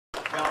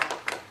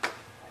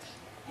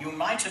you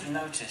might have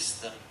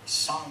noticed that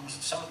some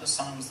of the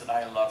songs that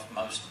I love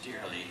most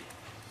dearly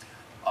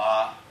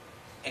are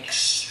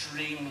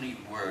extremely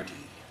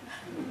wordy.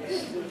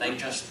 They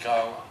just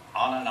go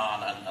on,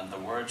 and the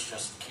words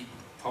just keep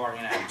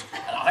pouring out.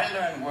 And I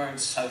learn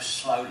words so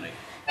slowly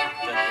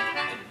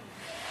that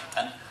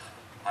and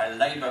I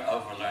labour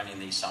over learning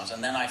these songs,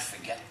 and then I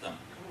forget them.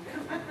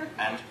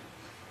 And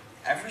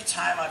every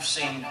time I've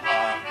seen,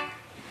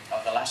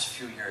 the last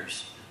few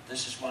years,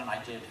 this is one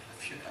I did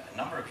a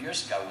number of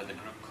years ago with a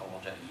group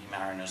called Ye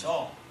Mariners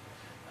All.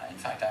 In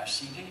fact, our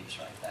CD is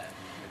right there.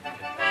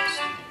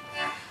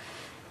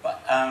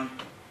 But I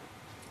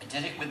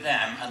did it with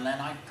them, and then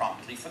I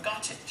promptly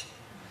forgot it.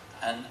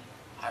 And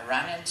I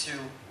ran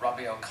into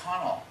Robbie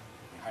O'Connell,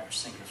 the Irish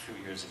singer, a few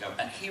years ago,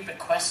 and he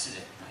requested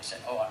it. And I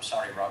said, "Oh, I'm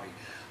sorry, Robbie,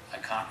 I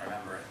can't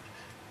remember it.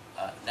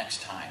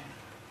 Next time."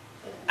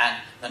 And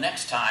the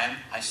next time,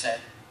 I said,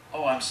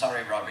 "Oh, I'm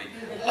sorry, Robbie,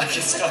 I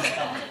can still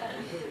come."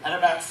 And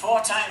about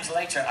 4 times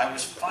later, I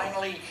was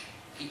finally,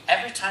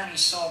 every time he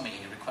saw me,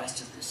 he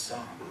requested this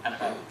song. And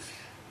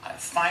I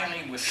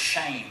finally was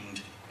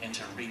shamed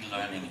into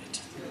relearning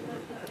it.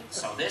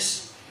 So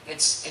this,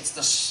 it's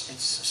a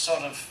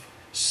sort of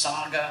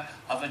saga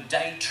of a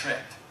day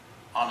trip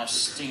on a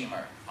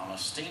steamer, on a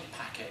steam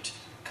packet.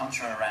 Comes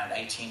from around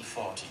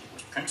 1840. It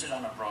was printed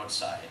on a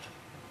broadside,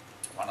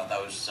 one of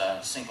those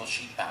single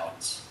sheet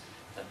ballads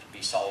that would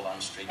be sold on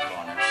street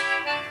corners.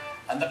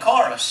 And the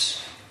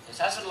chorus, it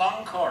has a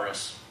long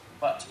chorus,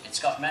 but it's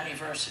got many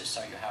verses,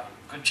 so you have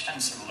a good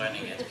chance of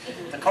learning it.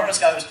 The chorus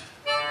goes,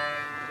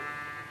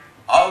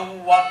 "Oh,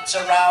 what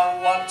a row,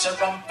 what a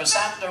rumpus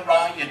and a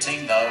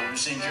rioting,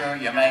 those injure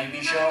you may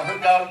be sure who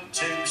go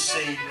to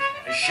sea.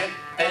 A ship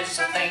is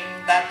a thing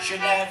that you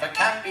never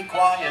can be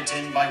quiet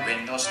in, by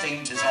wind or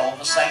steam 'tis all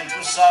the same,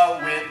 'twas so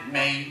with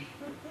me."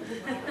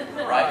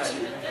 Right?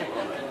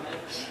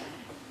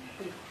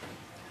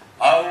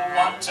 "Oh,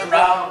 what a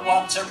row,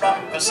 what a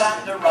rumpus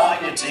and a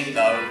rioting,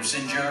 those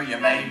injure you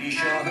may be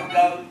sure who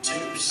go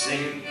to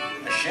sea.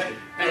 A ship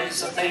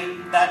is a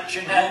thing that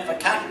you never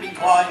can be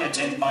quiet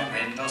in, by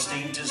wind or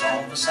steam 'tis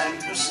all the same,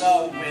 'twas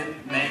so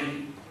with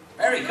me."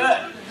 Very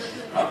good.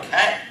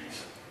 Okay.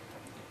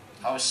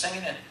 I was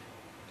singing it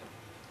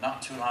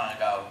not too long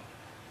ago,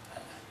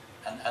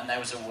 and there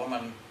was a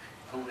woman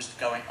who was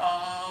going,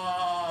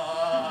 "Ah,"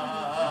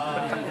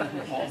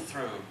 all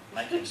through,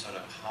 making sort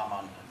of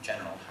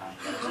general harm.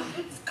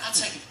 For God's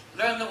sake,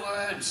 learn the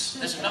words.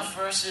 There's enough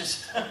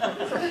verses.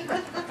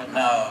 But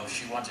no,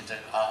 she wanted to,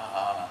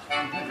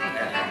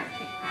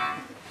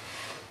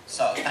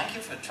 So, thank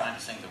you for trying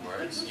to sing the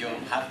words.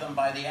 You'll have them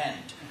by the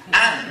end.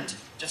 And,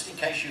 just in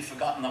case you've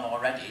forgotten them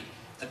already,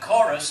 the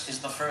chorus is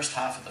the first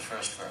half of the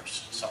first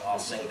verse. So I'll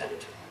sing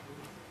that.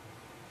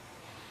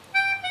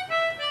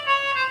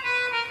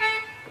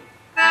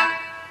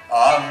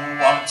 "Oh,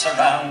 what a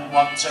row,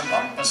 what a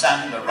rumpus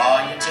and a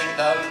rioting,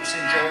 those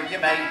injure you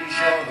may be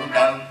sure who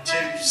go to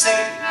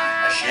sea.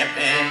 A ship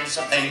is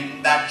a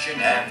thing that you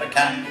never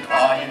can be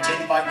quiet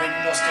in, by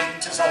wind or steam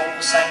 'tis all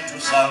the same,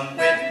 'twas so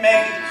with me.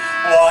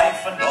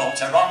 Wife and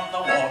daughter on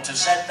the water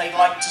said they'd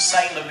like to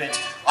sail a bit.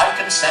 I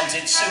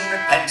consented, soon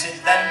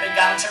repented, then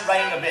began to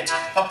rail a bit.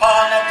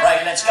 Papa, now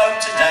pray, let's go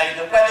today,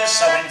 the weather's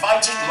so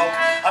inviting, look.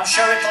 I'm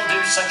sure it'll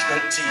do such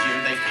good to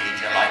you, they feed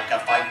you like a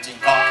fighting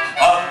cock.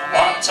 Oh,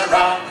 what a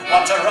row,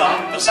 what a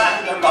rumpus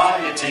and a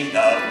rioting,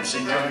 those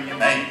injure you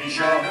may be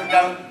sure who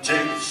go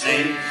to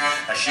sea.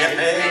 A ship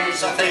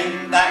is a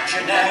thing that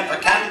you never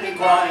can be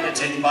quiet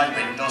in, by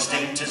wind or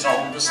steam 'tis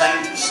all the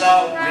same, 'twas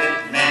so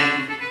with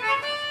me.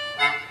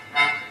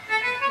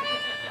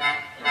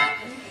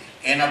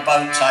 In a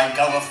boat I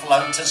go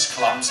afloat as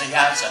clumsy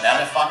as an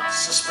elephant,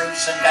 so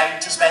spruce and gay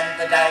to spend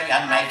the day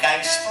and make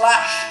a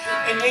splash.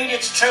 Indeed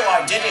it's true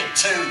I did it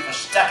too, for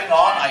stepping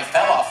on I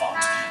fell off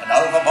on't, and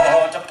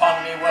overboard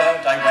upon me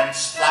word I went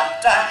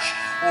slapdash.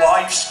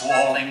 Wife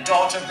squalling,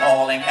 daughter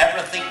bawling,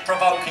 everything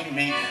provoking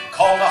me.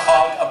 Called a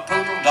hog, a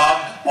poodle dog,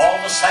 all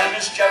the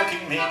sailors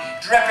joking me.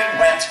 Dripping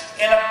wet,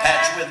 in a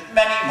pet, with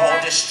many more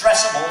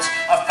distressables.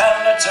 A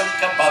fella took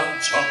a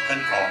boat hook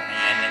and caught me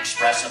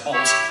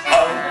inexpressibles.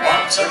 Oh,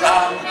 what a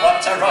row,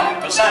 what a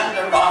rumpus and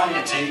a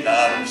rioting,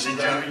 those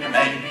injure you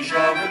may be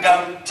sure who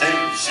go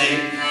to sea.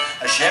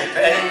 A ship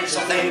is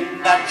a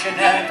thing that you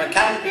never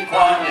can be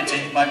quiet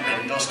in, by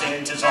wind or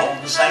steam 'tis all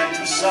the same,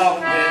 'twas so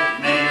with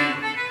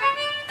me.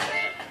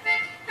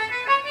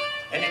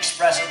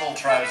 Inexpressible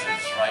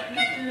trousers, right?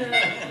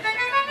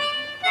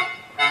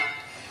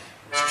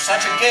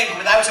 Such a gig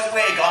without a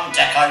wig on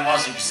deck I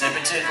was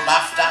exhibited,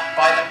 laughed at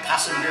by the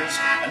passengers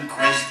and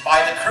quizzed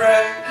by the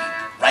crew.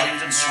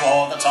 Raved and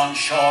swore that on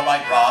shore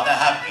I'd rather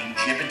have been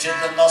gibbeted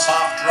than thus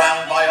half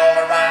drowned by all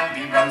around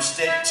be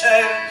roasted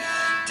too.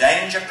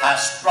 Danger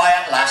passed by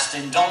at last,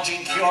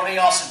 indulging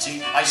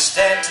curiosity, I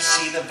stared to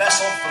see the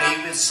vessel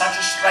flee with such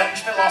a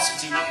strange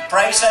velocity.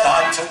 Pray, said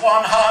I, to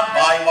one hard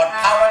by, what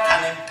power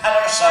can impel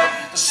her so?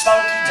 The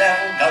smoky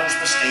devil goes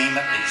for steam,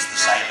 at least the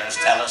sailors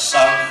tell us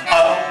so.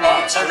 Oh,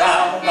 what a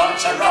row,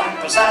 what a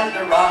rumpus and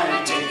a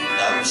rioting,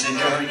 those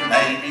injured you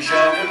may be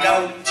sure will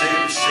go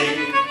to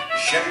sea.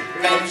 ship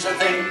is a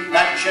thing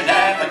that you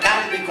never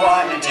can be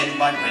quiet in.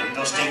 My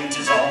window stint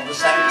is all the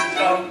same to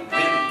go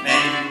with me.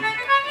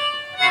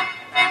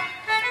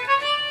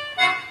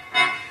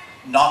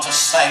 Not a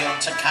sail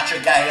to catch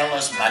a gale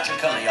as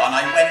magically on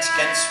I went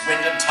against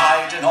wind and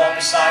tide, and all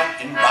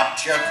beside in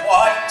rapture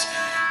quite.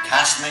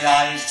 Cast my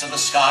eyes to the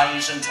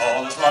skies, and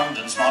tall as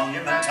London's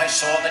monument I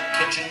saw the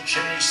kitchen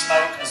chimney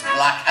smoke as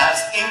black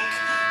as ink.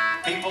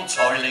 People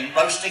toiling,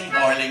 roasting,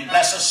 boiling,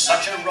 bless us,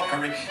 such a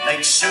rookery.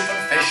 Made soup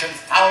and fish and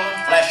fowl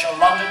and flesh, a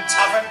London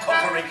tavern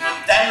cookery.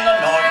 Then the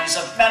noise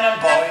of men and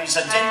boys,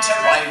 a din to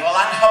rival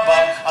and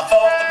hubbub. I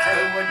thought the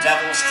crew were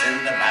devils too,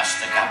 the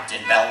master,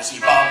 Captain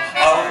Beelzebub.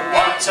 Oh,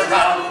 what a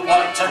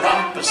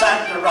rumpus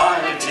and a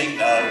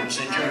rioting, those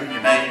in you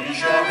may be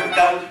sure who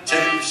go to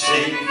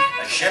sea.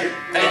 A ship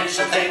is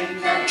a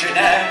thing that you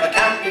never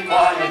can be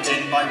quiet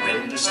in. My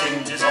window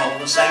stint is all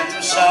the same,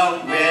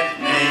 so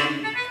with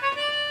me.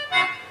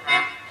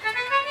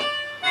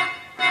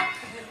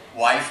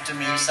 Wife to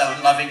me so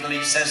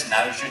lovingly says,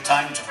 now's your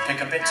time to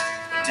pick a bit.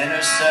 The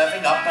dinner's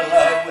serving up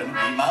below and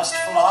we must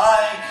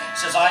fly.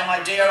 Says I,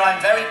 my dear,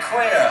 I'm very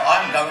queer,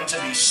 I'm going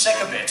to be sick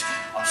a bit.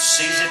 I'm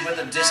seized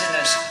with a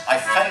dizziness, I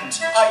faint,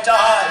 I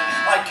die.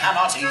 I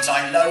cannot eat,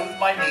 I loathe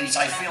my meat,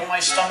 I feel my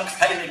stomach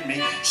failing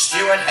me.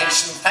 Steward,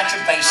 hasten, fetch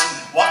a basin,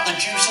 what the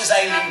deuce is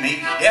ailing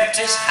me? If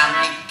 'tis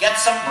handy, get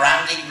some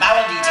brandy,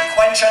 malady to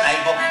quench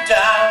unable.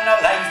 Down a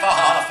lane for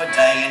half a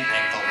day in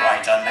pickle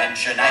quite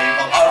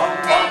unmentionable. Oh,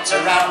 what a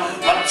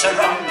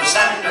rumpus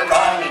and a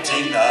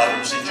rioting,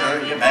 those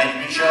injure you may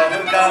be sure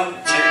who go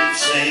to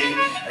sea.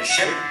 A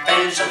ship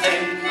is a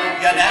thing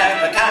you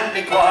never can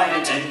be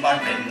quiet in. My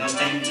window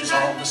stint is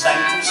all the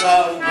same,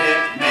 so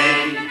with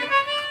me.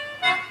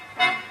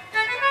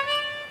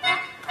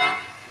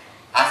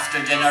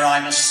 After dinner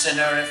I'm a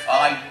sinner if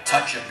I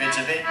touch a bit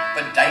of it,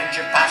 but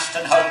danger past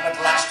and home at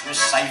last was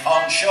safe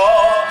on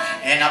shore.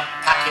 In a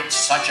packet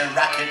such a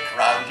racket,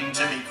 crowding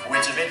to be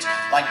quit of it,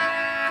 like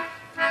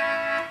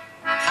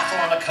cattle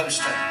on a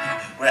coaster.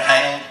 We're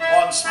hailed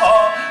once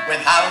more with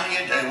how do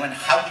you do and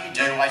how do you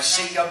do. I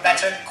see you're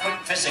better,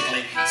 quick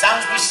physically.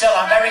 Sounds me still,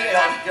 I'm very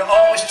ill, you're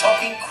always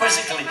talking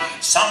quizzically.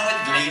 Some with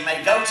glee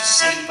may go to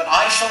sea, but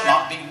I shall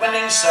not be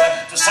willing, sir,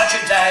 for such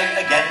a day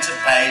again to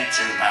pay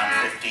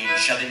 £2.15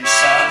 shillings,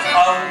 sir.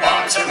 Oh,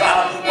 what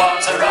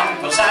a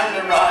rumpus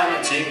and a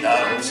rioting,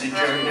 those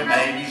injure you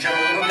may be sure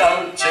will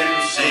go to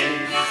sea.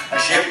 A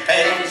ship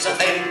is a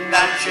thing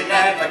that you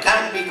never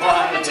can be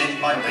quiet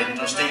in. My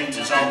window stint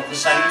is all the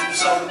same,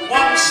 so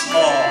once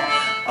more.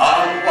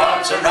 Oh,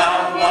 what a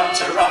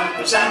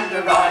rumpus and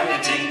a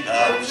rioting,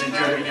 those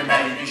injure you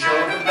may be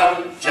sure who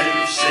go to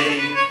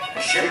sea.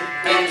 A ship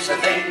is a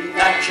thing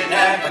that you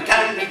never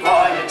can be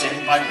quiet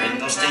in. My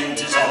window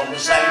stint is all the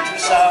same,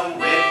 so